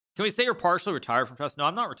Can we say you're partially retired from chess? No,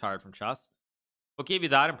 I'm not retired from chess. What gave you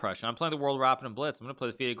that impression? I'm playing the World Rapid and Blitz. I'm gonna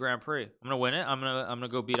play the FIDE Grand Prix. I'm gonna win it. I'm gonna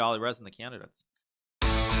go beat Ali Rez and the candidates.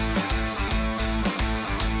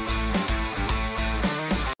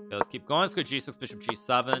 Okay, let's keep going. Let's go G6, Bishop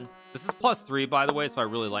G7. This is +3, by the way, so I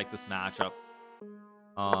really like this matchup.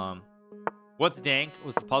 What's dank?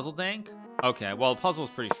 Was the puzzle dank? Okay, well, the puzzle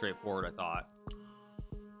was pretty straightforward, I thought.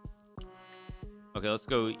 Okay, let's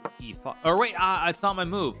go E5. Oh, wait, it's not my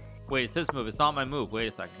move. Wait, it's his move. It's not my move. Wait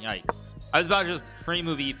a second. Yikes. I was about to just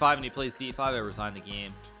pre-move E5 and he plays D5. I resigned the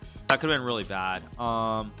game. That could have been really bad.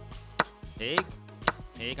 Take.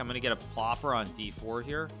 I'm going to get a plopper on D4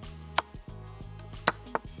 here.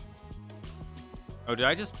 Oh, did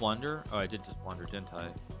I just blunder? Oh, I did just blunder, didn't I?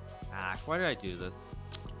 Why did I do this?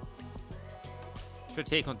 Should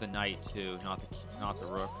take with the knight too, not the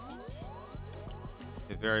rook.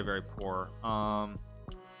 Okay, very, very poor.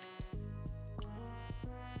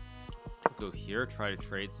 Go here, try to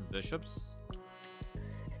trade some bishops.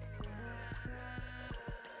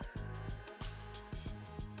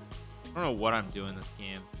 I don't know what I'm doing this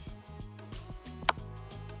game.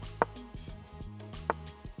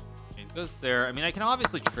 He goes there. I mean, I can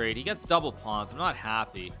obviously trade. He gets double pawns. I'm not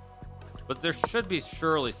happy. But there should be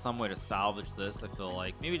surely some way to salvage this, I feel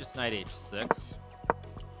like. Maybe just knight h6.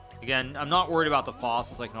 Again, I'm not worried about the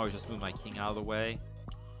fossils. I can always just move my king out of the way.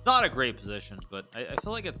 Not a great position, but I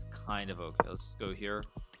feel like it's kind of okay. Let's just go here.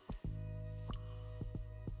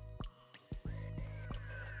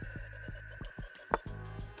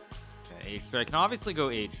 Okay, h3. I can obviously go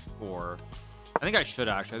h4. I think I should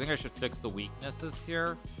actually. I think I should fix the weaknesses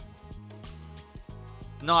here.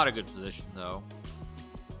 Not a good position, though.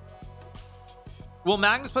 Will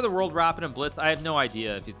Magnus play the World Rapid and Blitz? I have no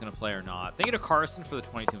idea if he's going to play or not. Thank you to Carson for the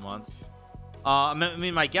 22 months. I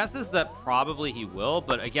mean, my guess is that probably he will,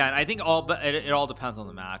 but again, I think it all depends on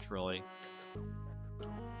the match, really.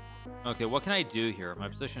 Okay, what can I do here? My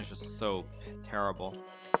position is just so terrible.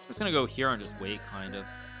 I'm just going to go here and just wait, kind of.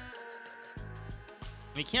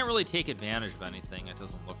 I mean, he can't really take advantage of anything, it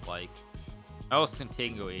doesn't look like. I also can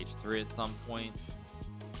take and go h3 at some point.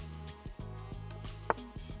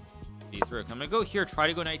 d3. I'm gonna go here, try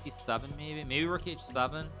to go knight d7, maybe rook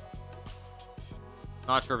h7.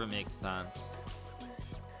 Not sure if it makes sense.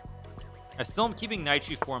 I still am keeping knight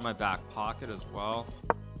g4 in my back pocket as well.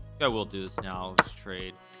 I think I will do this now. Let's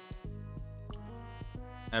trade.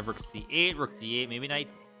 I have rook c8, rook d8, maybe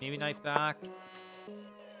knight back.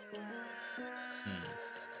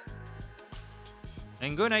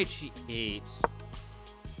 And go knight g8.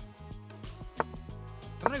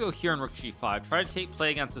 I'm gonna go here on rook g5. Try to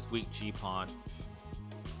play against this weak g pawn.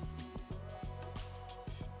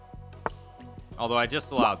 Although I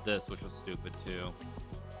just allowed this, which was stupid too.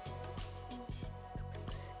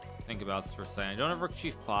 Think about this for a second. I don't have rook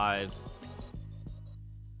g5.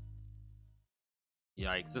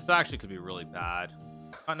 Yikes! This actually could be really bad.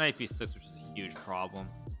 Got knight b6, which is a huge problem.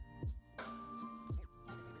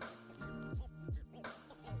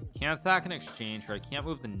 Can't sack an exchange here. I can't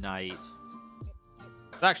move the knight.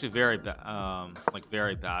 It's actually very bad, like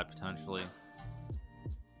very bad potentially.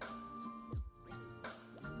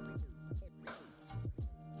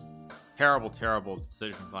 Terrible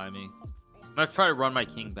decision by me. I'm gonna try to run my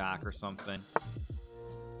king back or something.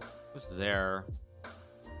 Who's there? I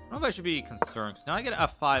don't know if I should be concerned, because now I get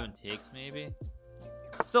f5 and takes, maybe.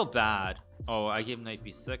 Still bad. Oh, I gave knight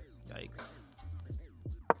b6. Yikes.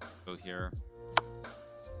 Go here.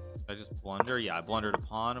 Did I just blunder? Yeah, I blundered a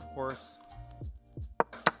pawn, of course.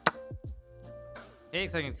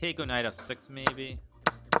 Takes, I can take, go knight f6 maybe.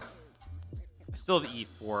 I still have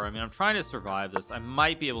e4. I mean, I'm trying to survive this. I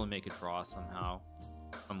might be able to make a draw somehow.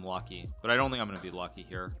 I'm lucky, but I don't think I'm going to be lucky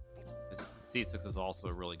here. c6 is also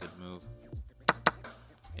a really good move.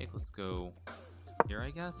 Okay, let's go here,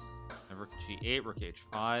 I guess. Rook g8, rook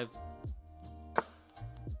h5.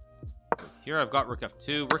 Here I've got rook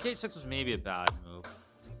f2. Rook h6 was maybe a bad move.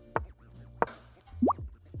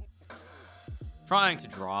 Trying to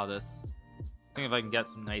draw this. See if I can get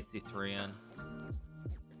some knight c3 in.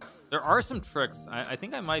 There are some tricks. I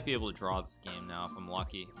think I might be able to draw this game now if I'm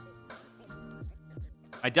lucky.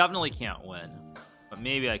 I definitely can't win, but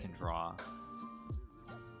maybe I can draw.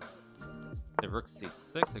 The rook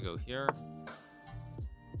c6. I go here.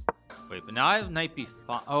 Wait, but now I have knight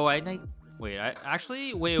b5. Oh, I knight. Wait, I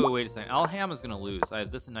actually. Wait a second. Elham is gonna lose. I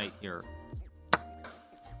have this knight here.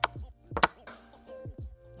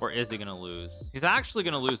 Or is he gonna lose? He's actually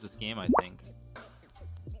gonna lose this game, I think.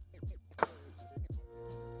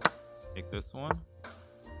 Take this one.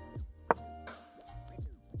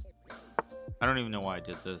 I don't even know why I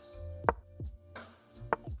did this.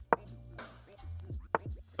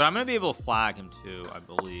 But I'm gonna be able to flag him too, I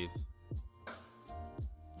believe.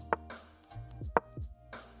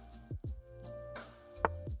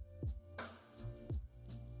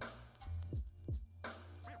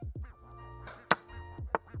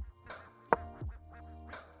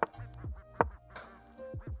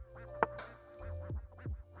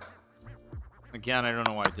 Again, I don't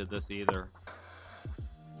know why I did this either.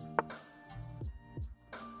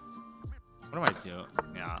 What am I doing?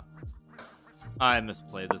 Yeah, I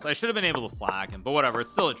misplayed this. I should have been able to flag him, but whatever.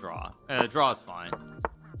 It's still a draw. Draw is fine.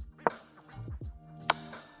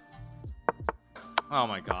 Oh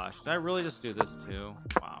my gosh, did I really just do this too?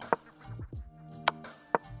 Wow.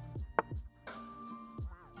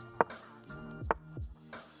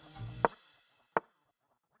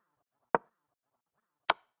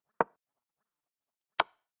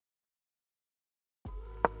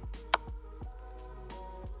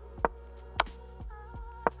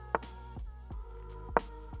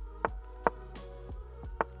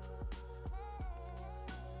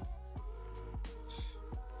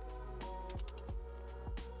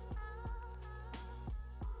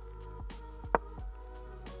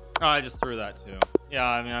 Oh, I just threw that too. Yeah,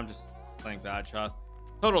 I mean, I'm just playing bad chess.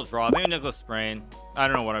 Total draw. Maybe Nicholas Sprain. I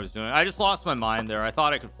don't know what I was doing. I just lost my mind there. I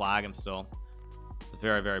thought I could flag him still.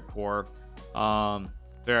 Very, very poor.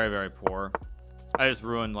 Very, very poor. I just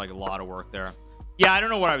ruined like a lot of work there. Yeah, I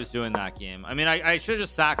don't know what I was doing that game. I mean, I should have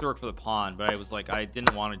just sacked the rook for the pawn, but I was like, I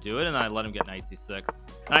didn't want to do it, and I let him get knight c6.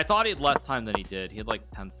 And I thought he had less time than he did. He had like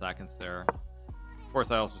 10 seconds there. Of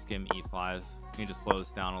course, I also just gave him e5. Let me just slow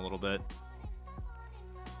this down a little bit.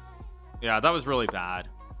 Yeah, that was really bad.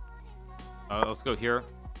 Let's go here.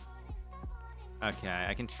 Okay,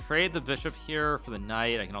 I can trade the bishop here for the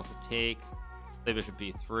knight. I can also take, play bishop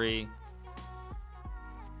b3.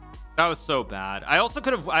 That was so bad. I also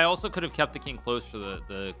could have kept the king close to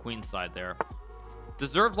the queen side there.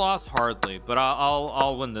 Deserved loss hardly, but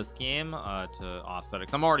I'll win this game to offset it,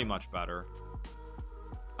 'cause I'm already much better.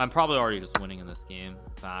 I'm probably already just winning in this game,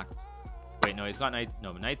 in fact. Wait, no, he's got knight.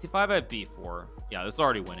 No, knight c5. I have b4. Yeah, this is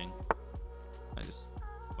already winning.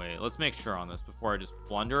 Wait, let's make sure on this before I just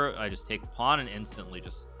blunder. I just take the pawn and instantly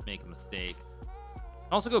just make a mistake.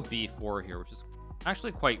 I also go b4 here, which is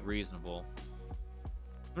actually quite reasonable.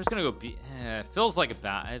 I'm just gonna go b. It feels like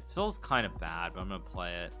it feels kind of bad, but I'm gonna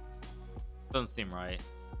play it. Doesn't seem right.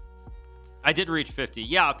 I did reach 50.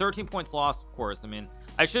 Yeah, 13 points lost, of course. I mean,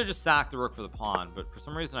 I should have just sacked the rook for the pawn, but for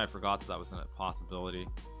some reason I forgot that was a possibility.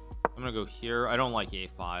 I'm gonna go here. I don't like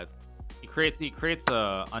a5. He creates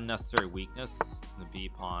a unnecessary weakness in the b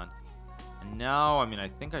pawn. And now, I mean, I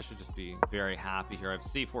think I should just be very happy here. I have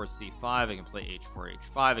c4, c5. I can play h4,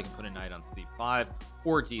 h5. I can put a knight on c5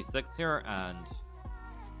 or d6 here, and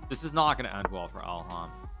this is not going to end well for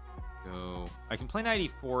Elham. Go. I can play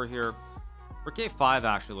knight e4 here. Rook a5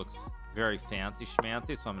 actually looks very fancy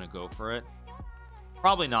schmancy, so I'm going to go for it.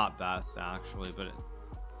 Probably not best actually, but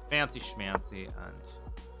fancy schmancy. And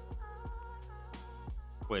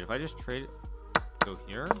wait, if I just trade it, go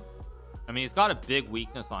here. I mean, he's got a big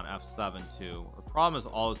weakness on f7 too. The problem is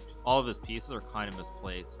all of his pieces are kind of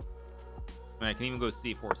misplaced. I mean, I can even go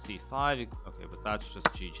c4, c5. Okay, but that's just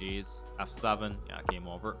GG's. f7, yeah, game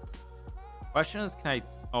over. Question is, can I?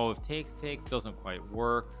 Oh, if takes doesn't quite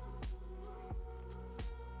work.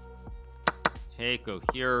 Take, go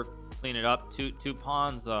here, clean it up. Two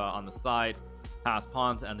pawns on the side, pass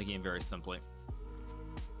pawns, end the game very simply.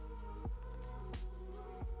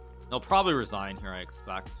 They'll probably resign here, I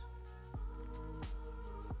expect.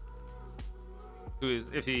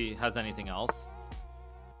 If he has anything else.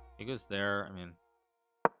 He goes there. I mean,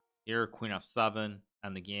 here, queen f7,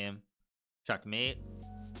 end the game. Checkmate.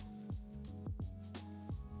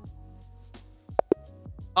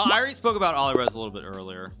 I already spoke about Alirez a little bit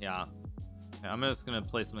earlier. Yeah. I'm just gonna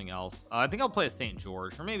play something else. I think I'll play a St.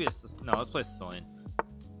 George, or maybe it's just, no, let's play Sicilian.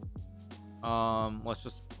 Let's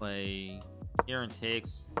just play here and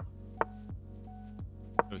takes.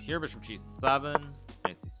 Go here, bishop g7.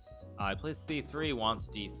 I play c3, wants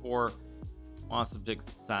d4, wants a big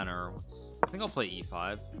center. I think I'll play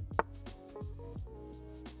e5.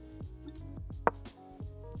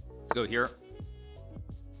 Let's go here.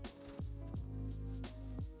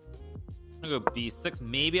 I'm gonna go b6.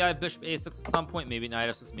 Maybe I have bishop a6 at some point. Maybe knight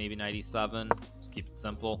f6. Maybe knight e7. Just keep it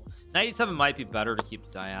simple. Knight e7 might be better to keep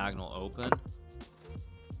the diagonal open.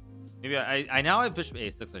 Maybe I now have bishop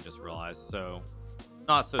a6. I just realized, so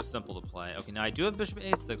not so simple to play. Okay, now I do have bishop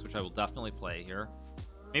a6, which I will definitely play here.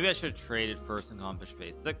 Maybe I should have traded first and gone bishop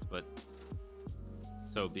a6, but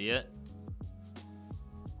so be it.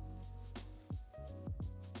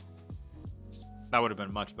 That would have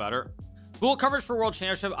been much better. Cool coverage for World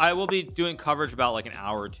Championship. I will be doing coverage about like an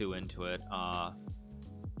hour or two into it.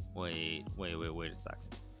 Wait a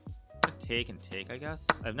second. Take and take, I guess.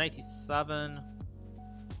 I have 97.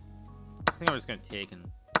 I think I'm just gonna take and.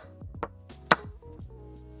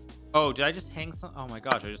 Oh, did I just hang some? Oh my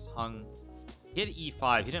gosh, I just hung. He had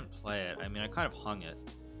E5. He didn't play it. I mean, I kind of hung it.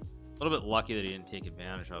 A little bit lucky that he didn't take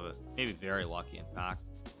advantage of it. Maybe very lucky, in fact.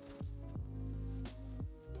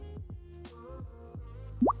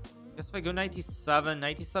 I guess if I go 97,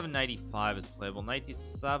 95 is playable.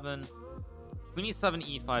 97. Queen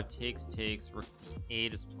E7, E5 takes. Rook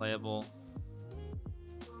E8 is playable.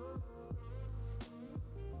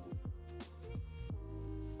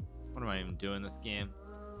 What am I even doing this game?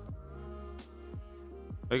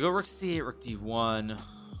 I go Rook C8, Rook D1.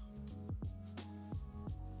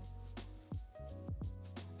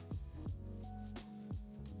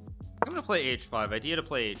 I'm gonna play H5. Idea to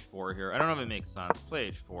play H4 here. I don't know if it makes sense. Play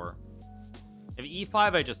H4. If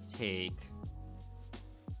E5, I just take.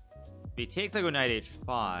 If he takes, I go knight H5.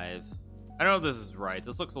 I don't know if this is right.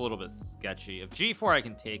 This looks a little bit sketchy. If G4, I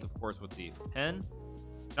can take, of course, with the pin.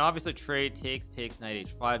 And obviously, trade takes, knight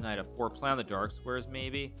H5, knight F4. Play on the dark squares,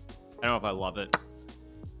 maybe. I don't know if I love it.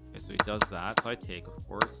 Okay, so he does that. So I take, of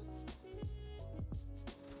course.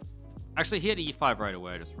 Actually, he had E5 right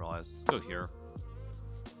away. I just realized. Let's go here.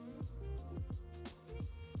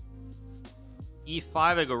 E5,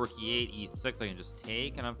 I go Rook E8, E6, I can just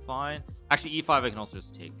take and I'm fine. Actually, E5, I can also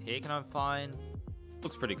just take and I'm fine.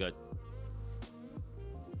 Looks pretty good.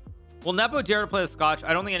 Will Nepo dare to play the Scotch?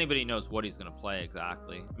 I don't think anybody knows what he's going to play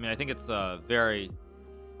exactly. I mean, I think it's very,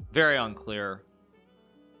 very unclear.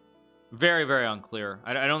 Very, very unclear.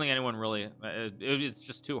 I don't think anyone really... it's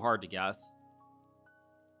just too hard to guess.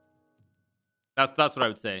 That's what I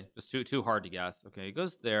would say. Just too hard to guess. Okay, he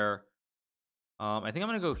goes there. I think I'm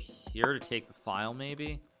gonna go here to take the file,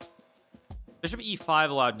 maybe. Bishop E5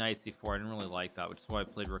 allowed knight C4. I didn't really like that, which is why I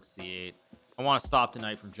played Rook C8. I want to stop the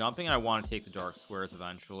knight from jumping, and I want to take the dark squares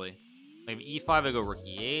eventually. Maybe E5, I go Rook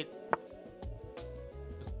E8.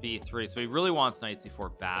 Just B3. So he really wants knight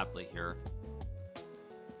C4 badly here.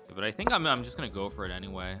 Okay, but I think I'm just gonna go for it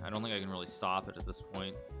anyway. I don't think I can really stop it at this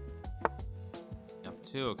point.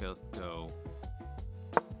 F2. Okay, let's go.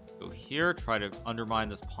 Go here, try to undermine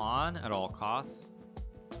this pawn at all costs.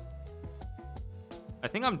 I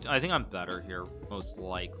think I'm better here, most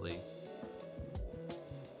likely.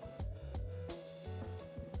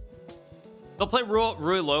 They'll play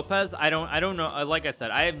Rui Lopez. I don't know. Like I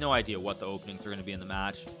said, I have no idea what the openings are going to be in the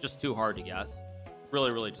match. Just too hard to guess.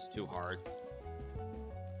 Really just too hard.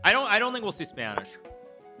 I don't think we'll see Spanish.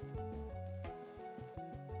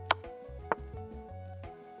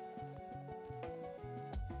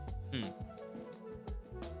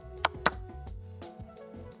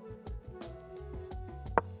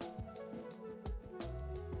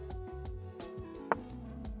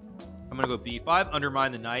 I'm gonna go B5,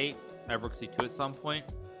 undermine the knight. I have Rook C2 at some point.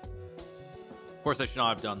 Of course, I should not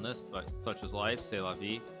have done this, but such is life. C'est la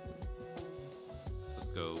vie. Let's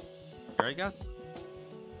go here, I guess.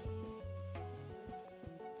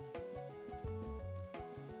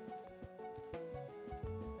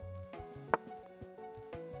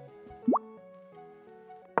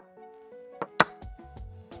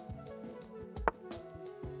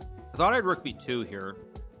 I thought I'd Rook B2 here.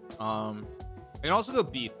 I can also go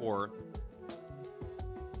B4.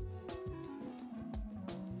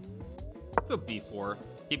 Go B4.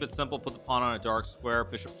 Keep it simple. Put the pawn on a dark square.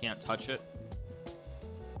 Bishop can't touch it.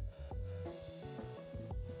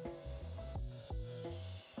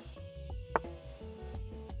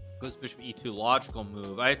 Goes Bishop E2. Logical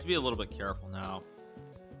move. I have to be a little bit careful now.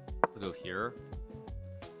 I'll go here.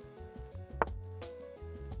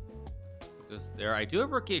 Goes there. I do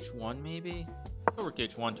have Rook H1 maybe. Go Rook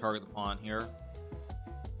H1. Target the pawn here.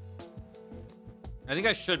 I think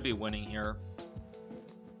I should be winning here.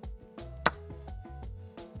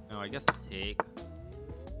 No, I guess I take.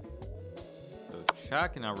 Go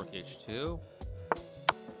check, and now Rook H2.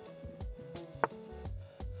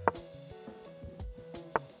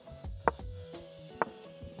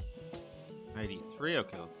 Knight E3.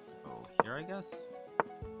 Okay, let's go here, I guess.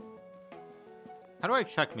 How do I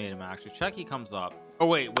checkmate him, actually? Check, he comes up. Oh,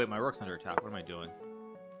 wait, my rook's under attack. What am I doing?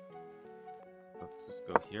 Let's just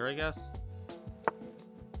go here, I guess.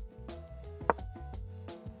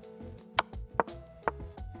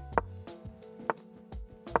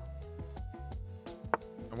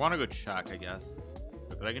 I want to go check, I guess.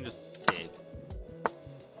 But I can just take.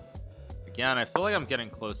 Again, I feel like I'm getting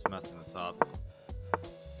close to messing this up.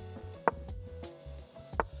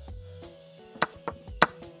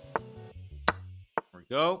 There we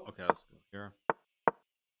go. Okay, let's go here.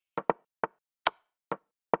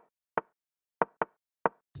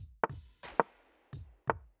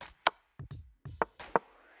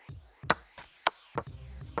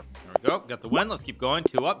 Go, got the win. Let's keep going.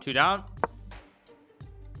 2 up, 2 down.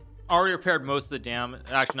 Already repaired most of the damage.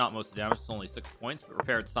 Actually, not most of the damage. It's only 6 points, but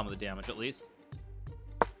repaired some of the damage at least.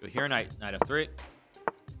 Go here, knight f3.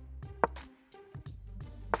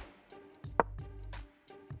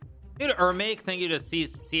 Thank you to Ermake. Thank you to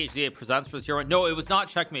CHZA Presents for the tier 1. No, it was not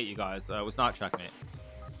checkmate, you guys. It was not checkmate.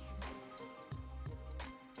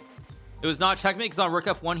 It was not checkmate because on rook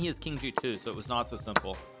f1 he is king g2, so it was not so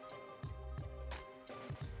simple.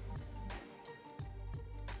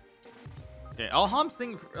 Okay, Elham is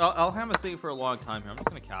thinking for a long time here. I'm just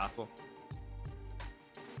gonna castle.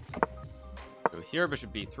 Go here,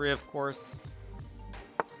 bishop b3, of course.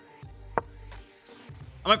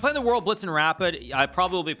 Am I playing the World Blitz and Rapid? I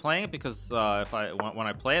probably will be playing it because when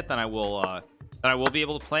I play it, then I will be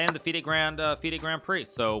able to play in the FIDE Grand Prix.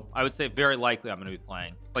 So I would say very likely I'm going to be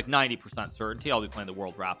playing, like 90% certainty I'll be playing the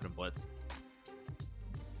World Rapid and Blitz.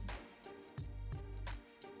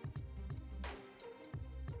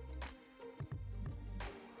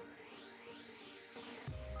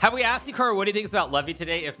 Have we asked Hikaru what he thinks about Levy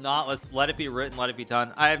today? If not, let's let it be written, let it be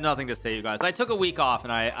done. I have nothing to say, you guys. I took a week off,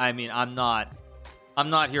 and I mean, I'm not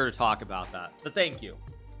here to talk about that, but thank you.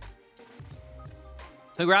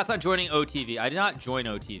 Congrats on joining OTV. I did not join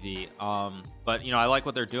OTV, but you know, I like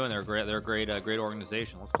what they're doing. They're great. They're a great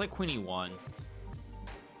organization. Let's play Queen E1. I feel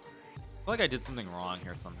like I did something wrong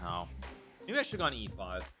here somehow. Maybe I should have gone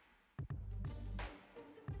E5.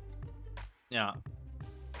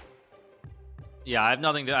 Yeah, I have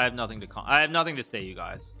nothing to say, you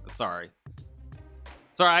guys. Sorry,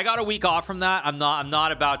 I got a week off from that. I'm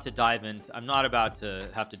not about to dive into. I'm not about to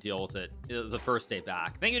have to deal with it the first day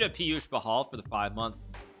back. Thank you to Piyush Bahal for the 5 months.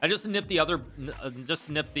 I just nipped the other,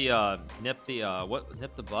 nip the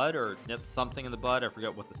bud, or nip something in the bud. I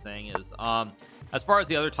forget what the saying is. As far as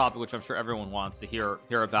the other topic, which I'm sure everyone wants to hear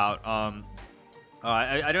about.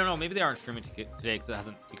 I don't know. Maybe they aren't streaming today because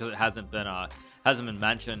it hasn't been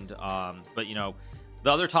mentioned. But you know,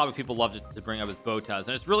 the other topic people love to bring up is Botez,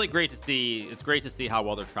 and it's really great to see. It's great to see how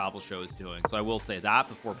well their travel show is doing. So I will say that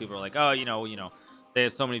before people are like, oh, you know, they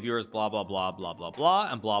have so many viewers, blah blah blah blah blah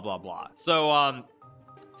blah, and blah blah blah.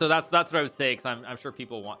 So that's what I would say, because I'm sure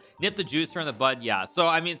people want nip the juicer in the bud. Yeah. So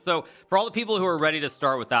I mean, so for all the people who are ready to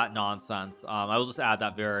start with that nonsense, I will just add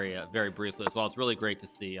that very briefly as well. It's really great to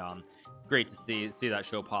see. Great to see that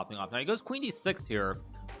show popping up. Now he goes Queen D6 here.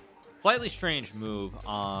 Slightly strange move.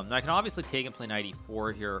 Now I can obviously take and play knight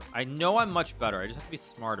E4 here. I know I'm much better. I just have to be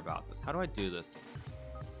smart about this. How do I do this?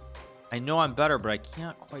 I know I'm better, but I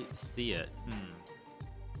can't quite see it.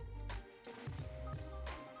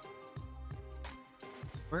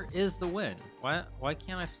 Where is the win? Why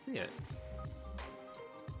can't I see it?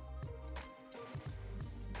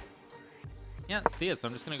 Can't see it, so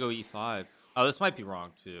I'm just gonna go E5. Oh, this might be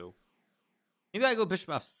wrong too. Maybe I go bishop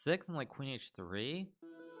F6 and like Queen H3.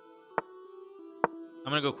 I'm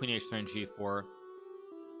gonna go Queen H3 and G4.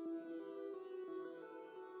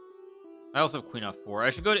 I also have Queen F4. I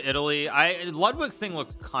should go to Italy. Ludwig's thing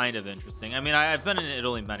looked kind of interesting. I mean, I've been in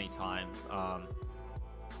Italy many times.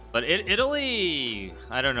 But Italy,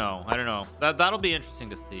 I don't know. That'll be interesting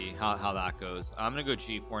to see how that goes. I'm gonna go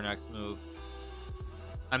G4 next move.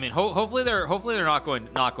 I mean, hopefully they're not going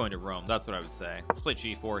to Rome. That's what I would say. Let's play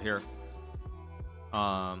G4 here.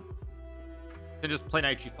 Can just play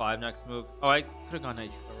knight G5 next move. Oh, I could have gone knight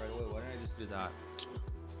G5 right away. Why didn't I just do that?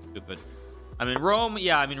 Stupid. I mean, Rome.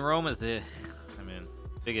 Yeah, I mean, Rome is I mean,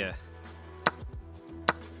 big.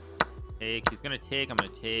 Take. He's gonna take. I'm gonna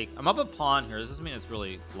take. I'm up a pawn here. This doesn't mean it's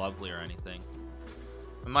really lovely or anything.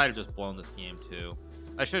 I might have just blown this game too.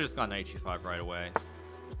 I should have just gone knight G5 right away.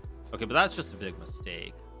 Okay, but that's just a big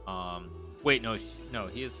mistake. Wait, no,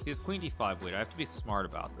 he has Queen D5. Wait, I have to be smart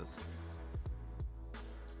about this.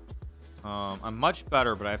 I'm much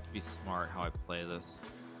better, but I have to be smart how I play this.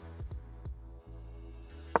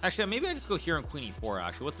 Actually, maybe I just go here and Queen E4.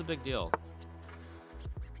 Actually, what's the big deal?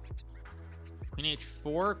 Queen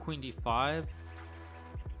H4, Queen D5.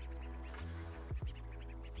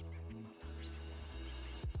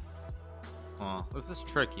 Oh, this is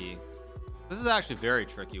tricky. This is actually very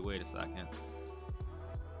tricky. Wait a second.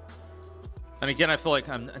 And again, I feel like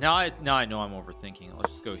now I know I'm overthinking it.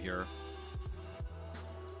 Let's just go here.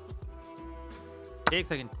 Takes,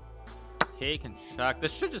 I can take and check.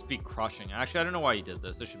 This should just be crushing. Actually, I don't know why he did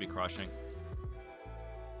this. This should be crushing.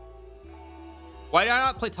 Why did I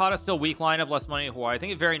not play Tata still weak lineup, less money in Hawaii? I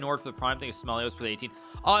think it very north for the prime. I think Smelios for the 18.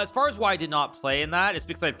 As far as why I did not play in that, it's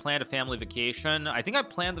because I planned a family vacation. I think I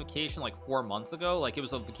planned the vacation like 4 months ago. Like it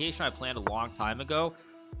was a vacation I planned a long time ago.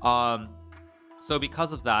 So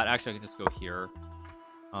because of that, actually I can just go here.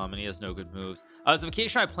 And he has no good moves. It's a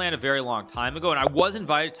vacation I planned a very long time ago, and I was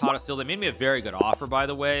invited to Tata Steel. They made me a very good offer, by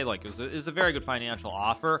the way. Like, it was a very good financial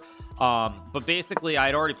offer. But basically, I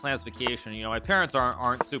had already planned this vacation. You know, my parents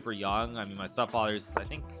aren't super young. I mean, my stepfather's, I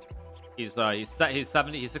think he's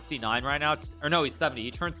 70, he's 69 right now, or no, he's 70.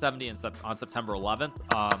 He turned 70 on September 11th.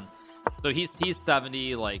 So he's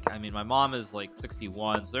 70. Like, I mean, my mom is like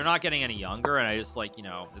 61, so they're not getting any younger. And I just, like, you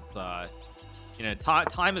know, it's you know,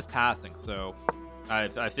 time is passing, so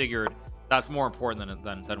I figured that's more important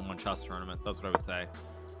than one chess tournament. That's what I would say.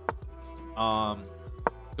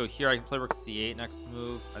 Go here. I can play rook c8 next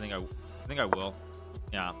move. I think I will.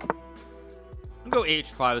 Yeah. I'm gonna go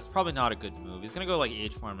h5. It's probably not a good move. He's gonna go like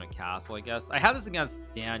h4. I'm gonna castle, I guess. I have this against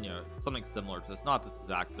Danya, something similar to this. Not this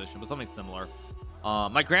exact position, but something similar.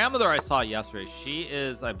 My grandmother I saw yesterday. She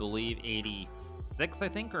is, I believe, 86, I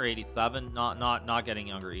think, or 87. Not getting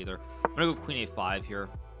younger either. I'm gonna go queen a5 here.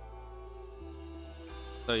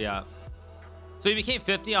 So yeah, so he became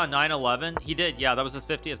 50 on 9/11. He did, yeah. That was his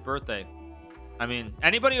 50th birthday. I mean,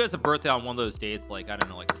 anybody who has a birthday on one of those dates, like, I don't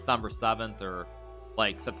know, like December 7th or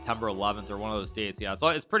like September 11th or one of those dates, yeah, so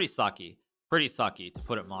it's pretty sucky to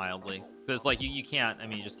put it mildly, because like you can't, I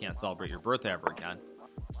mean, you just can't celebrate your birthday ever again.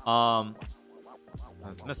 I've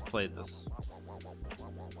misplayed this.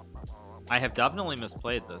 I have definitely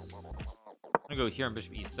misplayed this. I'm gonna go here on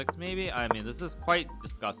bishop e6 maybe. I mean, this is quite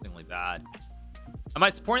disgustingly bad. Am I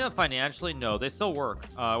supporting them financially? No, they still work.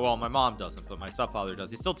 Well, my mom doesn't, but my stepfather does.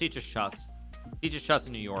 He still teaches chess. Teaches chess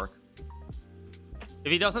in New York.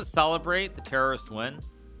 If he doesn't celebrate, the terrorists win.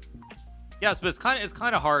 Yes, but it's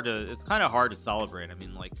kind of hard to celebrate. I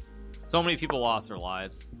mean, like, so many people lost their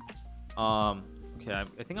lives. Okay,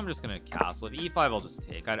 I think I'm just gonna castle. If e5, I'll just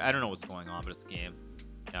take. I don't know what's going on, but it's a game.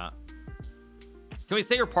 Yeah. Can we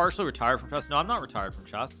say you're partially retired from chess? No, I'm not retired from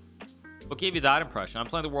chess. What gave you that impression? I'm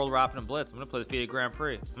playing the World Rapid and Blitz. I'm gonna play the FIDE Grand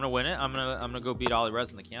Prix. I'm gonna win it. I'm gonna go beat Ali Rez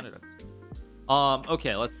and the candidates.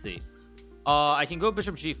 Okay, let's see. I can go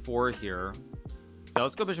bishop g4 here. Yeah,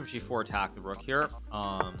 let's go bishop g4, attack the rook here.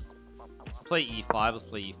 Play e5. Let's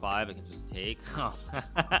play e5. I can just take.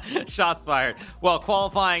 Shots fired. Well,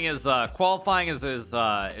 qualifying is not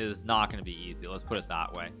gonna be easy. Let's put it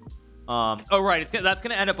that way. Oh right, that's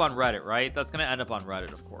gonna end up on Reddit, right? That's gonna end up on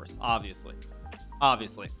Reddit, of course. Obviously.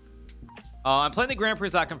 I'm playing the Grand Prix.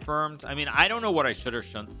 Is that confirmed? I mean, I don't know what I should or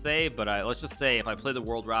shouldn't say, but let's just say if I play the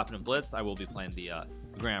World Rapid and Blitz, I will be playing the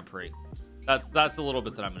Grand Prix. That's a little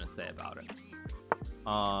bit that I'm going to say about it.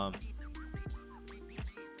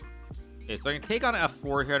 Okay, so I can take on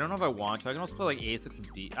f4 here. I don't know if I want to. I can also play like a6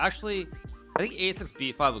 and b. Actually, I think a6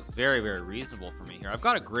 b5 looks very, very reasonable for me here. I've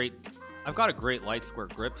got a great light square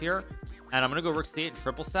grip here, and I'm going to go rook c8 and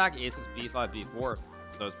triple stack a6 b5 b4.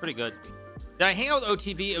 So it's pretty good. Did I hang out with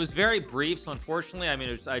OTV? It was very brief, so unfortunately, I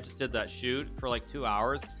mean, I just did that shoot for like 2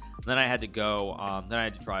 hours, and then I had to go. Then I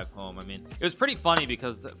had to drive home. I mean, it was pretty funny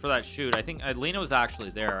because for that shoot, I think Lena was actually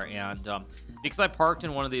there, and because I parked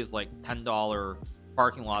in one of these like $10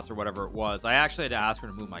 parking lots or whatever it was, I actually had to ask her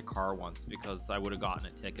to move my car once because I would have gotten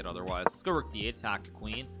a ticket otherwise. Let's go rook d8, attack the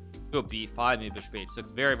queen. Go b5, maybe bishop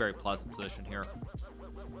h6. Very, very pleasant position here.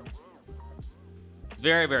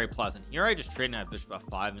 Very, very pleasant. Here I just traded at bishop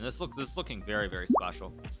f5, and this is looking very, very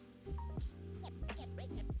special.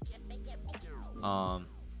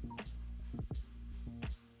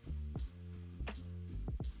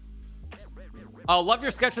 Love your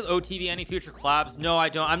sketch with OTV. Any future collabs? No, I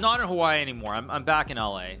don't. I'm not in Hawaii anymore. I'm back in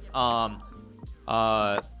LA.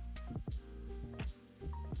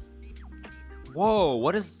 Whoa,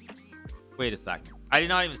 what is... Wait a second. I did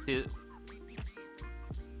not even see it.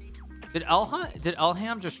 Did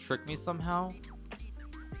Elham just trick me somehow?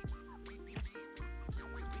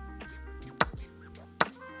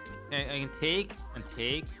 I can take and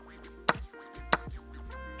take.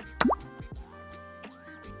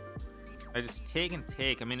 I just take and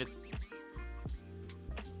take. I mean, it's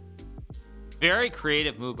very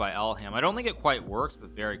creative move by Elham. I don't think it quite works, but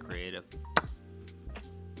very creative.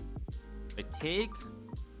 I take.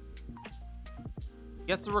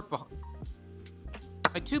 Gets the rook behind.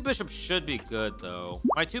 My two bishops should be good, though.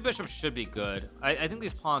 My two bishops should be good. I think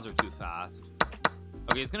these pawns are too fast.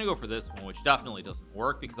 Okay, he's gonna go for this one, which definitely doesn't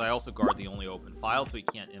work because I also guard the only open file, so he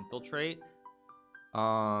can't infiltrate.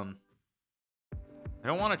 I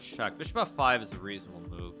don't want to check. Bishop f5 is a reasonable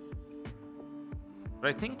move, but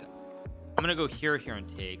I think I'm gonna go here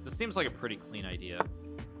and take. This seems like a pretty clean idea.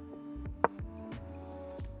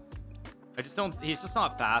 I just don't. He's just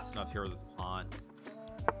not fast enough here with his pawn.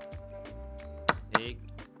 Take.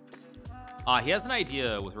 He has an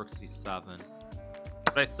idea with rook c7,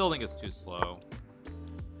 but I still think it's too slow. I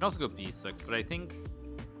can also go b6, but I think,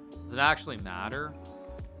 does it actually matter?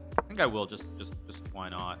 think I will just why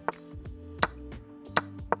not?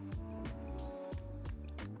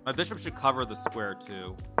 My bishop should cover the square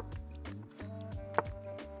too.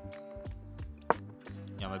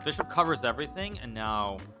 Yeah, my bishop covers everything, and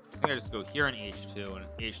now I think I just go here in h2 and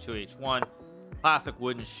h2 h1, classic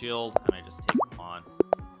wooden shield, and I just take the pawn.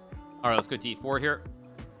 All right, let's go d4 here.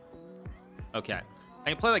 Okay, I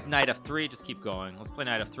can play like knight f3. Just keep going. Let's play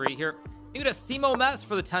knight f3 here. You get a Simo mess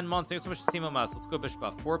for the 10 months. Thanks so much, Simo mess. Let's go bishop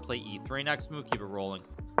f4. Play e3. Next move, keep it rolling.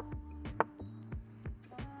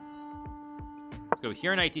 Let's go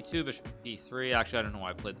here, knight d2, bishop d3. Actually, I don't know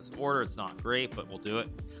why I played this order. It's not great, but we'll do it.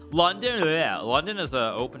 London, yeah, London is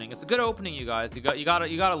a opening. It's a good opening, you guys. You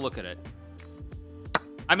gotta look at it.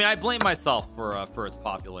 I mean, I blame myself for its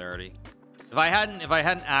popularity. If I hadn't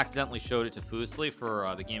accidentally showed it to Fuseli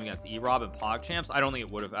for the game against E-Rob and PogChamps, I don't think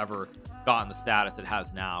it would have ever gotten the status it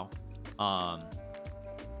has now.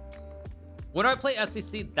 When I play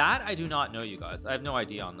SCC, that I do not know, you guys. I have no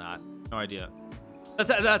idea on that. No idea.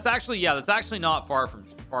 That's actually not far from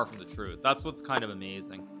the truth. That's what's kind of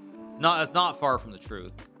amazing. It's not far from the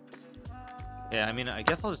truth. Yeah, I mean, I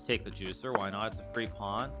guess I'll just take the juicer. Why not? It's a free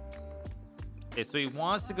pawn. Okay, so he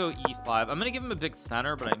wants to go e5. I'm gonna give him a big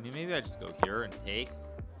center, but I mean, maybe I just go here and take.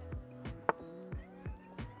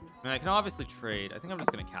 I mean, I can obviously trade. I think I'm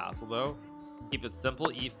just gonna castle though. Keep it simple.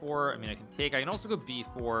 E4. I mean, I can take. I can also go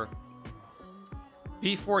b4.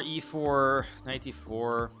 b4, e4, knight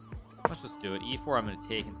d4. Let's just do it. e4. I'm gonna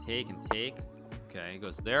take and take and take. Okay, he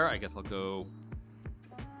goes there. I guess I'll go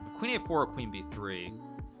queen a4 or queen b3.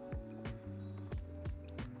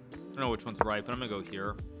 I don't know which one's right, but I'm gonna go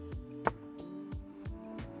here.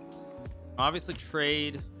 Obviously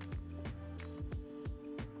trade.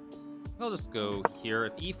 I'll just go here.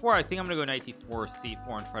 At e4, I think I'm gonna go knight d4,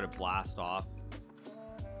 c4, and try to blast off.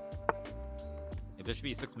 Yeah, bishop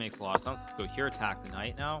e6 makes a lot of sense. Let's go here, attack the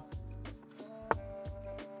knight now.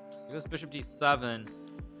 He goes bishop d7.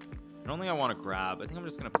 I don't think I want to grab. I think I'm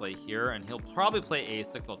just gonna play here, and he'll probably play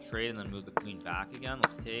a6. I'll trade and then move the queen back again.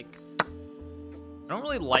 Let's take. I don't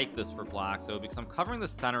really like this for black though, because I'm covering the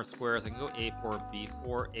center squares. I can go a4,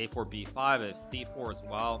 b4, a4, b5. I have c4 as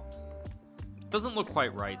well. Doesn't look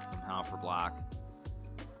quite right somehow for black.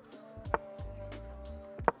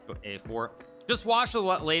 Go a4. Just watched the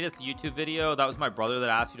latest YouTube video. That was my brother that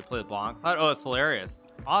asked you to play the Blanc Cloud. Oh, it's hilarious.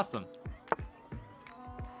 Awesome.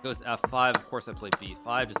 Goes f5. Of course, I play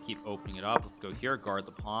b5. Just keep opening it up. Let's go here. Guard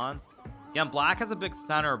the pawns. Yeah, black has a big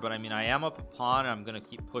center, but I mean, I am up a pawn, and I'm going to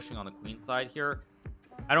keep pushing on the queen side here.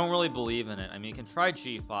 I don't really believe in it. I mean, you can try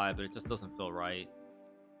g5, but it just doesn't feel right.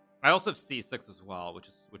 I also have c6 as well, which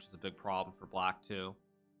is a big problem for black too.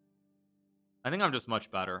 I think I'm just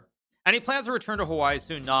much better. Any plans to return to Hawaii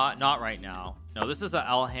soon? Not right now. No, this is a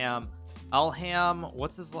Elham.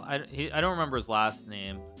 What's his? I don't remember his last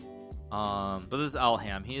name. But this is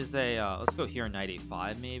Elham. He is a. Let's go here, knight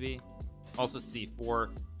a5 maybe. Also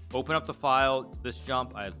c4. Open up the file. This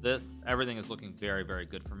jump. I have this. Everything is looking very, very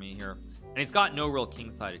good for me here. And he's got no real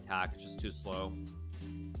kingside attack. It's just too slow.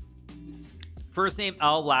 First name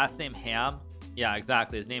El, last name Ham. Yeah,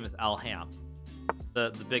 exactly. His name is Elham,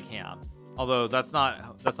 the big ham. Although that's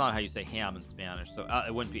not how you say ham in Spanish. So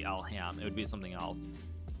it wouldn't be Elham. It would be something else.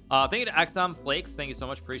 Thank you to XM Flakes. Thank you so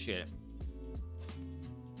much. Appreciate it.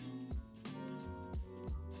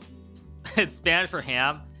 It's Spanish for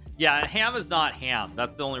ham. Yeah, ham is not ham.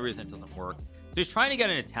 That's the only reason it doesn't work. So he's trying to get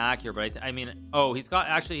an attack here, but I mean, oh, he has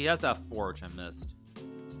f4, which I missed.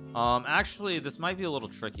 Actually, this might be a little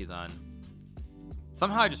tricky then.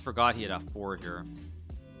 Somehow I just forgot he had f4 here.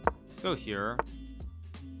 Let's go here.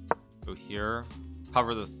 Go here.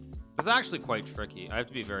 Cover this. This is actually quite tricky. I have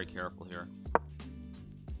to be very careful here.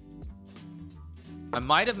 I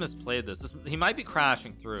might have misplayed this. He might be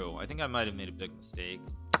crashing through. I think I might have made a big mistake.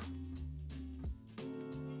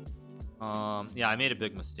 Yeah, I made a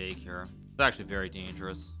big mistake here. It's actually very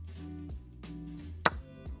dangerous.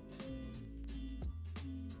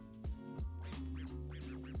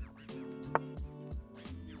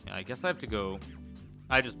 Yeah, I guess I have to go.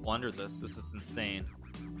 I just blundered this. This is insane.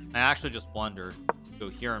 I actually just blundered. Go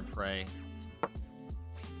here and pray.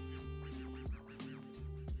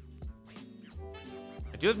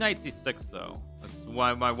 I do have knight c6 though. That's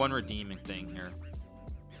why my one redeeming thing here.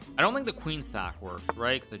 I don't think the queen sack works,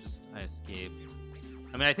 right? Because I escaped.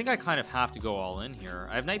 I mean, I think I kind of have to go all in here.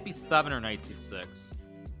 I have knight b7 or knight c6.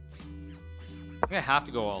 I think I have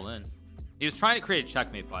to go all in. He was trying to create a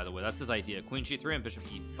checkmate, by the way. That's his idea. Queen g3 and bishop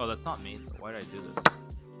e. Oh, that's not me. Why did I do this? Okay,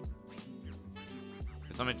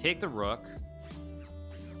 so I'm going to take the rook.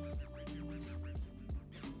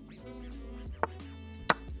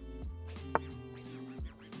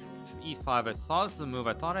 e5. I saw this as a move.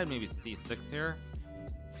 I thought I'd maybe c6 here.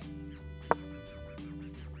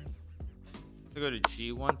 To go to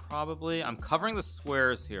g1 probably. I'm covering the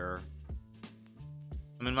squares here.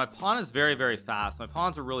 I mean, my pawn is very, very fast. My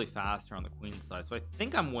pawns are really fast here on the queen side, so I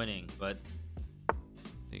think I'm winning. But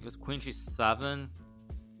it goes queen g7. I mean,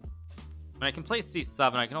 I can play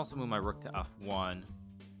c7. I can also move my rook to f1.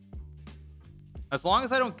 As long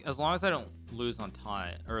as I don't lose on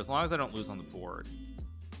time, or as long as I don't lose on the board.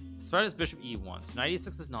 Start as bishop e1. So knight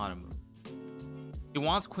e6 is not a move. He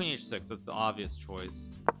wants queen h6. That's the obvious choice.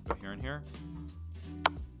 Go here and here.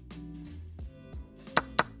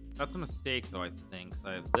 That's a mistake though, I think. So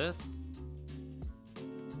I have this,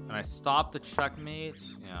 and I stopped the checkmate.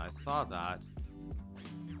 Yeah, I saw that.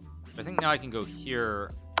 I think now I can go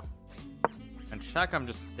here and check. I'm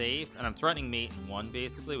just safe, and I'm threatening mate in 1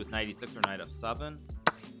 basically with knight e6 or knight f7.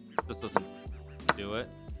 This doesn't do it.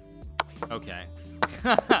 Okay.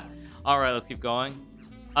 All right, let's keep going.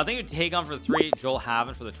 I think you take on for the 3. Joel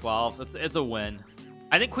Haven for the 12. It's a win.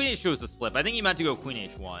 I think queen h2 was a slip. I think he meant to go queen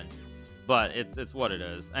h1, but it's what it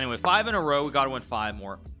is. Anyway, 5 in a row. We got to win 5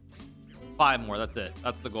 more. 5 more. That's it.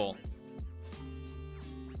 That's the goal.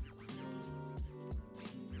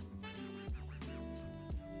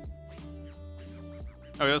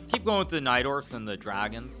 Okay, let's keep going with the Nightorfs and the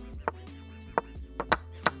dragons.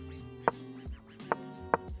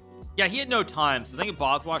 Yeah, he had no time, so I think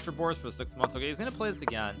Boswasher boards for 6 months. Okay, he's gonna play this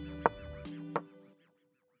again.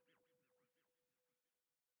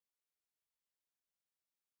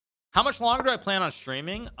 How much longer do I plan on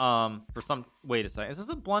streaming? For some, wait a second, is this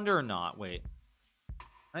a blunder or not? Wait,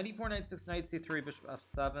 knight e4, knight 6, knight c3, bishop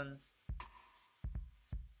f7,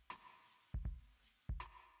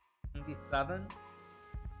 27.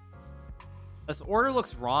 This order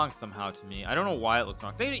looks wrong somehow to me. I don't know why it looks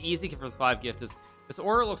wrong. I think the easy for the 5 gift is this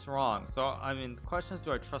order looks wrong. So I mean, the question is,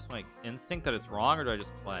 do I trust my instinct that it's wrong, or do I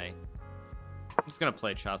just play? I'm just gonna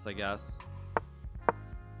play chess, I guess.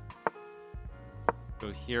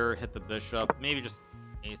 Go here, hit the bishop, maybe just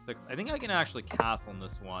a6. I think I can actually castle in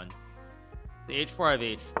this one. The h4, I have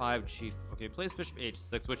h5, g. Okay, plays bishop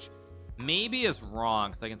h6, which maybe is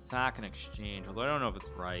wrong because I can sack and exchange, although I don't know if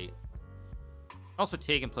it's right. Also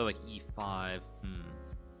take and play like e5.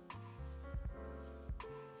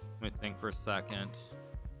 Let me think for a second.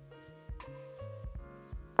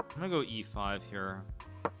 I'm gonna go e5 here.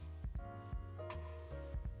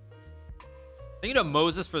 Thinking of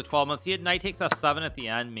Moses for the 12 months. He had knight takes f7 at the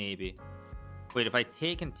end, maybe. Wait, if I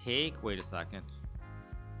take and take, wait a second.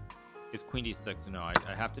 Is queen d6? No, I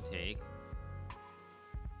have to take.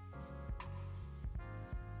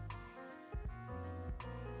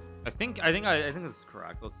 I think this is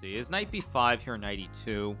correct. Let's see. Is knight b5 here, knight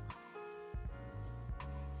e2?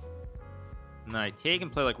 And then I take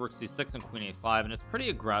and play like rook c6 and queen a5, and it's pretty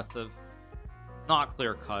aggressive. Not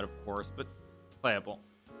clear cut, of course, but playable.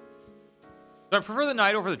 So I prefer the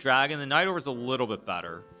knight over the dragon. The knight over is a little bit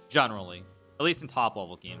better, generally. At least in top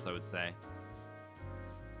level games, I would say.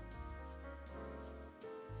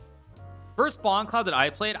 First Bond Cloud that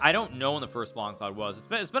I played, I don't know when the first Bond Cloud was.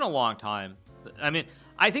 It's been a long time. I mean,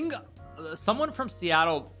 I think someone from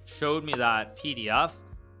Seattle showed me that PDF.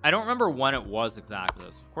 I don't remember when it was exactly.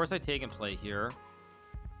 This. Of course, I take and play here.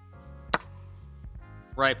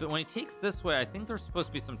 Right, but when he takes this way, I think there's supposed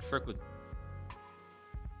to be some trick with...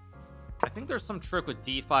 I think there's some trick with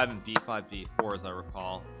d5 and b5, b4, as I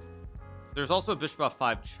recall. There's also a bishop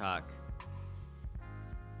f5 check.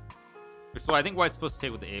 So I think white's supposed to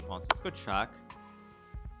take with the a pawn. So let's go check.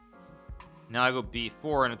 Now I go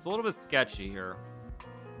b4, and it's a little bit sketchy here.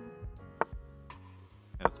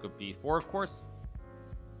 Okay, let's go b4, of course.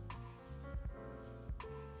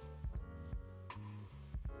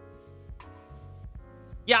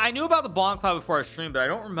 Yeah, I knew about the Bond Cloud before I streamed, but I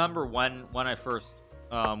don't remember when I first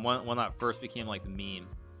when that first became like the meme.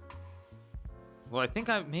 Well, I think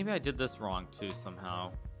maybe I did this wrong too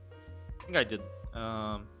somehow. I think I did.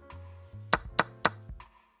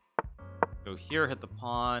 Go here, hit the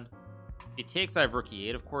pawn. He takes. I have rook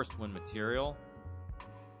e8, of course, to win material.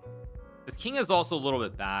 This king is also a little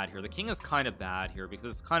bit bad here. The king is kind of bad here because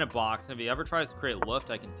it's kind of boxed. If he ever tries to create lift,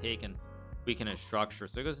 I can take and weaken his structure.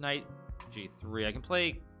 So it goes knight g3. I can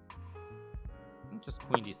play. I think just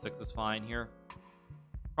queen d6 is fine here.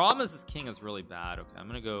 Problem is this king is really bad. Okay, I'm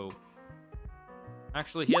gonna go.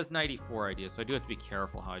 Actually, he has knight e4 ideas, so I do have to be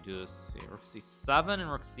careful how I do this. Let's see, rook c7 and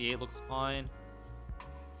rook c8 looks fine.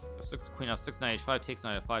 F6, queen f6, knight h5 takes,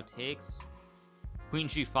 knight f5 takes. Queen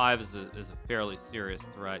g5 is a fairly serious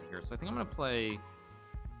threat here, so I think I'm gonna play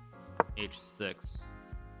h6.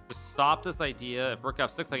 Just stop this idea. If rook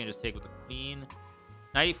f6, I can just take with the queen.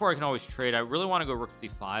 Knight e4 I can always trade. I really want to go rook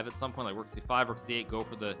c5 at some point, like rook c5, rook c8,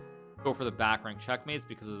 go for the back rank checkmates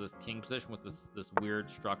because of this king position with this weird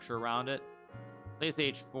structure around it. Plays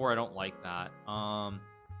h4, I don't like that.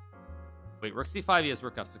 Wait, rook c5, he has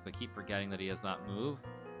rook f6. I keep forgetting that he has that move.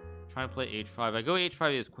 I'm trying to play h5. I go h5,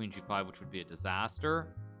 he has queen g5, which would be a disaster.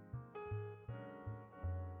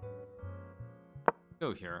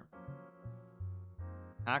 Go here.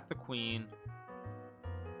 Hack the queen.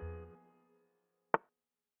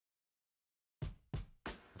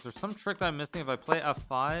 Is there some trick that I'm missing if I play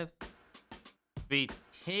f5? If he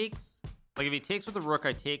takes, like if he takes with the rook,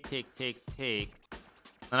 I take. Then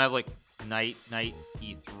I have like knight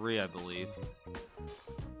e3, I believe.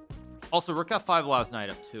 Also, rook f5 allows knight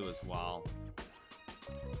f2 as well.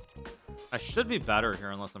 I should be better here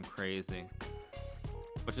unless I'm crazy,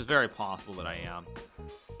 which is very possible that I am.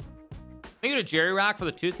 Thank you to Jerry Rack for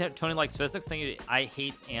the 2. Tony likes physics. Thank you to I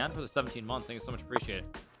Hate Ann for the 17 months. Thank you so much. Appreciate it.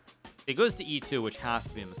 It goes to e2, which has to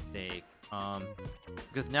be a mistake.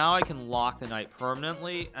 Because now I can lock the knight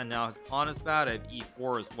permanently, and now his pawn is bad. I have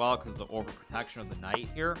e4 as well because of the overprotection of the knight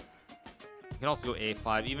here. You can also go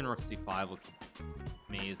a5. Even rook c5 looks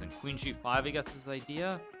amazing. Queen g5, I guess, is the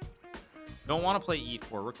idea. Don't want to play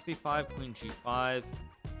e4. Rook c5, queen g5.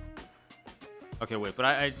 Okay, wait, but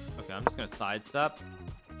okay, I'm just gonna sidestep.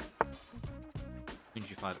 Queen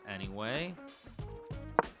g5 anyway.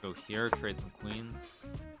 Go here, trade some queens.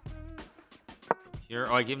 Here,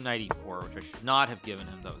 oh, I gave him knight e4, which I should not have given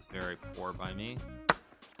him. That was very poor by me.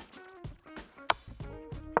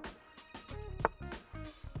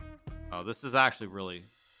 Oh, this is actually really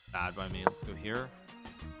bad by me. Let's go here.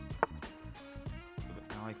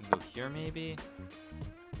 But now I can go here, maybe.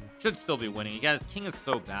 Should still be winning. Again, his king is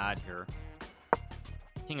so bad here.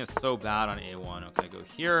 King is so bad on a1. Okay, go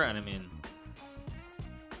here, and I mean,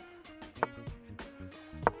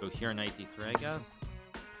 go here, knight d3, I guess.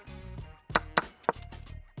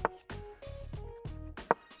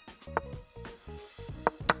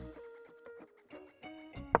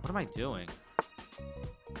 What am I doing?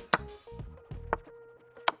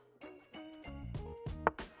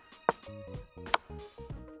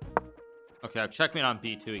 Okay, I've checkmate on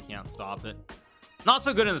b2. He can't stop it. Not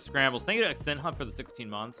so good in the scrambles. Thank you to Xin Hunt for the 16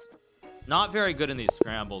 months. Not very good in these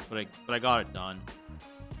scrambles, but I got it done.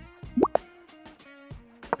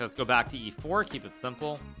 Okay, let's go back to e4. Keep it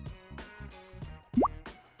simple.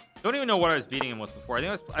 Don't even know what I was beating him with before. I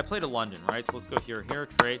think I played a London, right? So let's go here,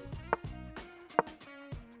 trade.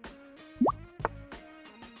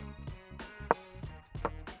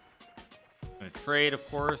 I'm gonna trade, of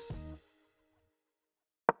course.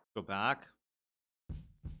 Go back.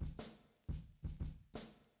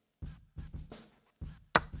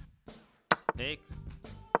 Take.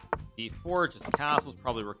 d4, just castles,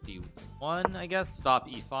 probably rook d1, I guess. Stop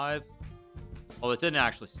e5. Well, it didn't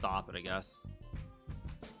actually stop it, I guess.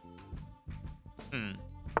 Thank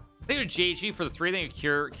you to JG for the 3. Thank you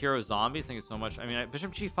Hikaru Zombies. Thank you so much. I mean,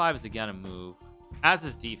 bishop g5 is again a move, as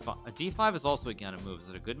is d5. D5 is also again a move. Is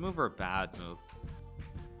it a good move or a bad move?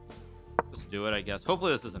 Just do it, I guess.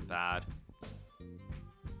 Hopefully this isn't bad.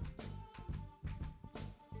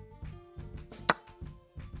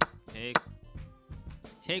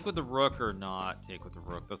 Take with the rook or not take with the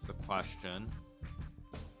rook? That's the question.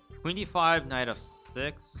 Queen d5, knight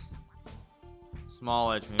f6.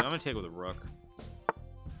 Small edge move. I'm gonna take with the rook.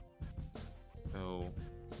 So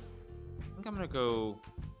I think I'm gonna go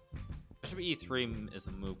bishop e3 is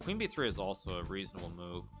a move. Queen b3 is also a reasonable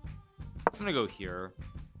move. I'm gonna go here.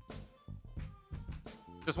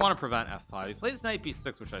 Just want to prevent f5. He plays knight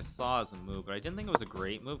b6, which I saw as a move, but I didn't think it was a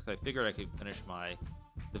great move because I figured I could finish my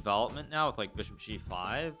development now with like bishop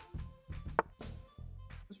g5.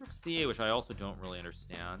 There's rook c8, which I also don't really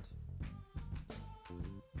understand.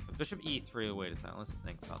 But bishop e3, wait a second, let's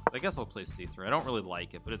think about this. I guess I'll play c3. I don't really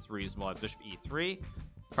like it, but it's reasonable. I have bishop e3,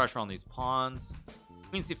 pressure on these pawns.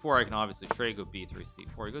 Queen c4, I can obviously trade, go b3,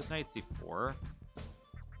 c4. He goes knight c4.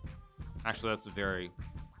 Actually, that's a very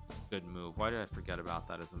good move. Why did I forget about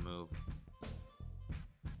that as a move?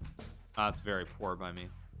 That's very poor by me.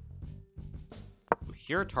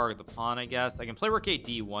 Here, target the pawn, I guess. I can play rook a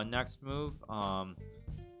d1 next move.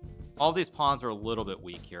 All these pawns are a little bit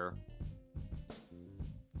weak here.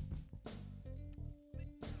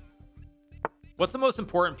 What's the most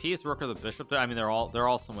important piece? Rook or the bishop? I mean, they're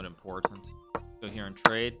all somewhat important. Go here and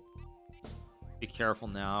trade. Be careful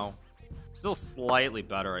now. Still slightly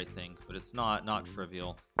better, I think, but it's not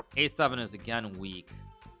trivial. a7 is again weak.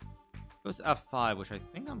 Goes f5, which I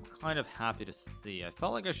think I'm kind of happy to see. I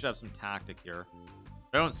felt like I should have some tactic here.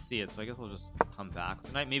 I don't see it, so I guess I'll just come back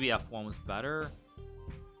tonight. Maybe f1 was better.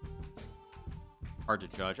 Hard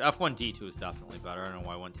to judge. F1 D2 is definitely better. I don't know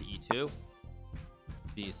why I went to E2.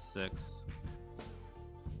 B6. Guess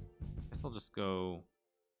I'll just go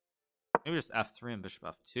maybe just F3 and bishop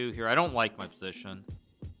F2 here. I don't like my position.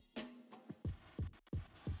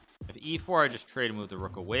 If E4, I just trade and move the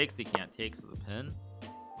rook away because he can't take to the pin.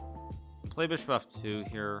 Play bishop F2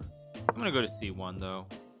 here. I'm gonna go to C1 though.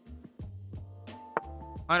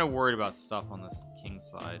 Kind of worried about stuff on this king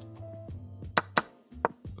side.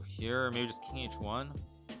 Go here, maybe just king H1.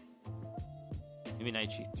 Maybe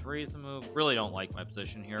knight G3 is a move. Really don't like my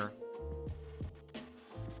position here.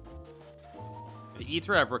 If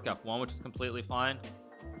E3, I have rook F1, which is completely fine.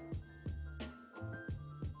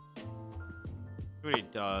 See what he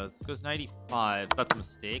does. Goes knight E5. That's a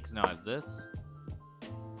mistake. Now I have this.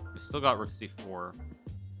 We still got rook C4.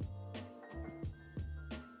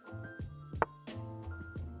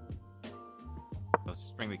 Let's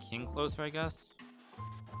just bring the king closer, I guess.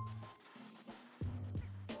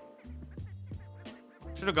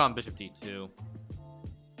 Should have gone bishop D2.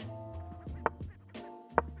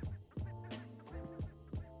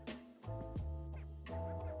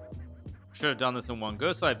 Should have done this in one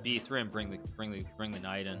go. So I have B3 and bring the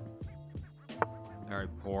knight in. Very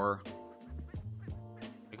poor.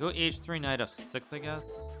 I go H3, knight F6, I guess.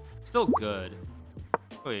 Still good.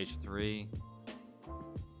 Go H3.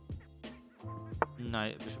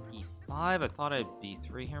 Knight bishop E5. I thought I had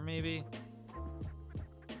B3 here, maybe.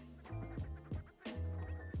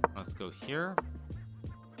 Let's go here.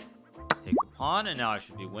 Take the pawn, and now I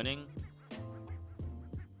should be winning.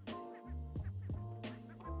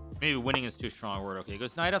 Maybe winning is too strong a word. Okay,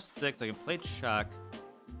 goes knight F6. I can play check.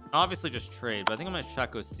 Obviously just trade, but I think I'm going to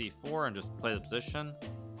check, go C4, and just play the position.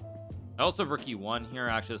 I also have rook E1 here.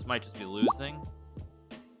 Actually, this might just be losing.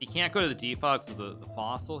 He can't go to the D file because of the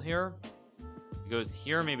fossil here. He goes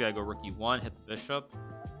here. Maybe I go rook E1, hit the bishop.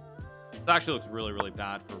 This actually looks really, really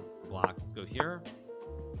bad for black. Let's go here.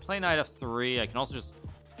 Play knight F3. I can also just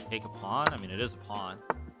take a pawn. I mean, it is a pawn.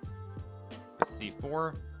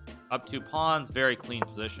 C4. Up 2 pawns. Very clean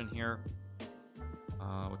position here.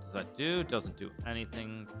 What does that do? Doesn't do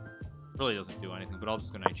anything. Really doesn't do anything, but I'll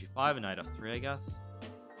just go knight G5 and knight F3, I guess.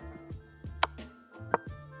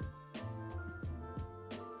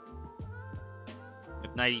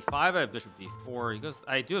 If knight E5, I have bishop B4. He goes.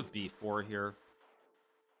 I do have B4 here.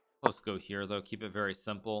 Let's go here, though. Keep it very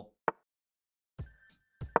simple.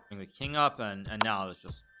 Bring the king up, and now it's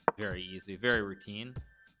just very easy, very routine.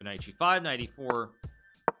 Go knight G5, knight E4.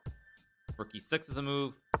 Rook E6 is a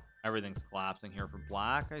move. Everything's collapsing here for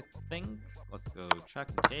black, I think. Let's go check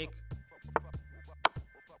and take.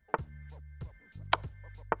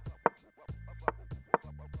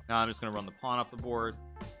 Now I'm just going to run the pawn off the board.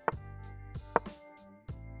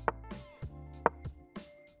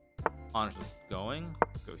 Pawn is just going.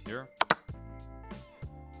 Let's go here.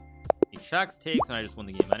 He checks, takes, and I just win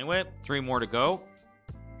the game anyway. 3 more to go.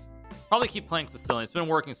 Probably keep playing Sicilian. It's been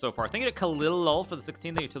working so far. I think I did Kalilul for the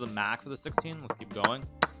 16. Then you to the Mac for the 16. Let's keep going.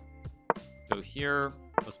 Go here.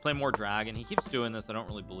 Let's play more dragon. He keeps doing this. I don't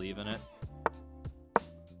really believe in it.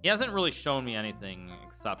 He hasn't really shown me anything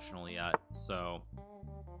exceptional yet. So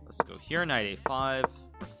let's go here. Knight A5.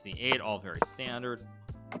 Rook C8. All very standard.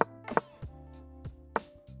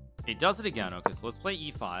 He does it again. Okay, so let's play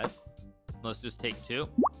E5. Let's just take 2.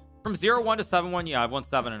 From 0-1 to 7-1. Yeah, I've won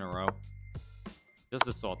 7 in a row. Does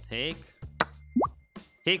this all take?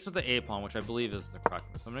 Takes with the A pawn, which I believe is the correct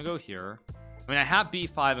move. So I'm going to go here. I mean, I have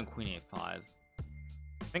B5 and Queen A5. I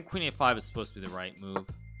think Queen A5 is supposed to be the right move.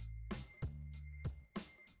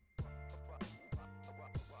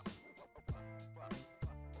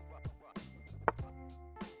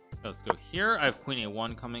 Let's go here. I have Queen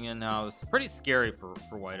A1 coming in now. It's pretty scary for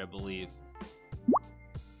white, I believe.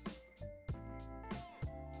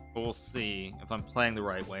 But we'll see if I'm playing the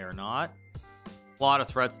right way or not. A lot of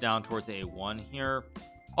threats down towards A1 here.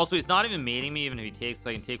 Also, he's not even mating me even if he takes,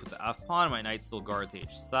 so I can take with the F pawn. My knight still guards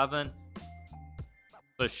H7.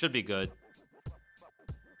 So it should be good.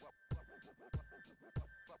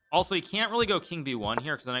 Also, he can't really go King B1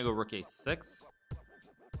 here because then I go Rook A6.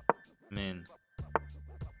 I mean,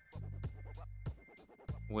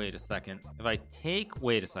 wait a second. If I take,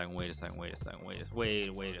 wait a second.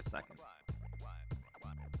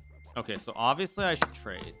 Okay, so obviously I should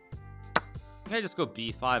trade. I just go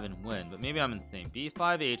B5 and win, but maybe I'm insane. B5,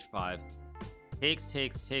 H5.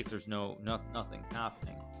 Takes. There's nothing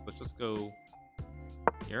happening. Let's just go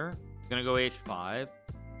here. He's gonna go H5.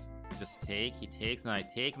 Just take. He takes, and I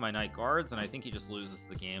take. My knight guards, and I think he just loses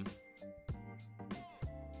the game.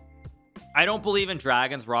 I don't believe in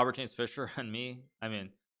dragons, Robert James Fisher and me. I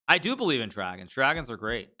mean, I do believe in dragons. Dragons are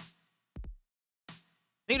great.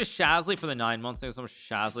 I Thank you to Shazley for the 9 months. Thank you so much,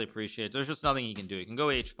 Shazley. Appreciate it. There's just nothing he can do. He can go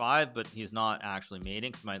h5, but he's not actually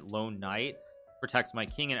mating because my lone knight protects my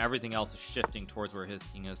king, and everything else is shifting towards where his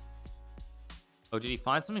king is. Oh, did he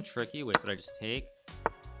find something tricky? Wait, did I just take?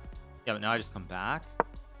 Yeah, but now I just come back.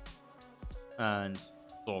 And it's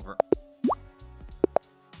over.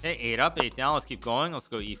 Okay, 8 up, 8 down. Let's keep going. Let's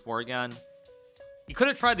go e4 again. He could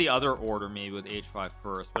have tried the other order maybe with h5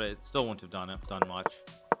 first, but it still wouldn't have done much.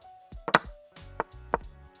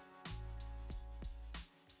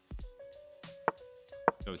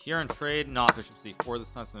 Go here and trade. Not bishop c4 this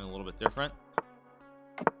time. Something a little bit different.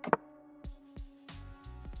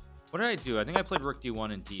 What did I do? I think I played rook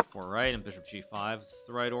d1 and d4, right? And bishop g5. Is this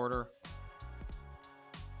the right order?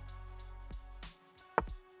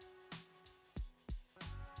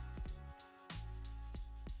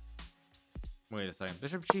 Wait a second.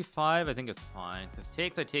 Bishop g5, I think it's fine. Because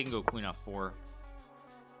takes, I take and go queen f4.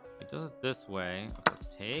 It does it this way. Okay,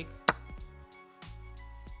 let's take.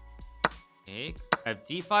 Take. I have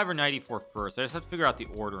d5 or knight e4 first. I just have to figure out the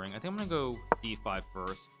ordering. I think I'm going to go d5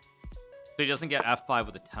 first. So he doesn't get f5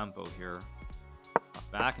 with a tempo here.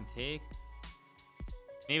 Back and take.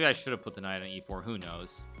 Maybe I should have put the knight on e4. Who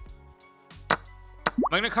knows? Am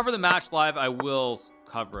I going to cover the match live? I will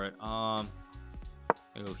cover it. I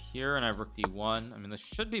go here and I have rook d1. I mean, this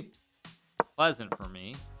should be pleasant for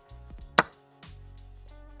me. I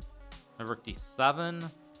have rook d7.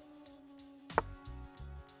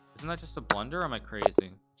 Isn't that just a blunder? Or am I crazy?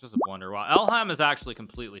 It's just a blunder. Wow, Elham is actually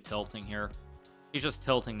completely tilting here. He's just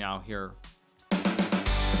tilting now here.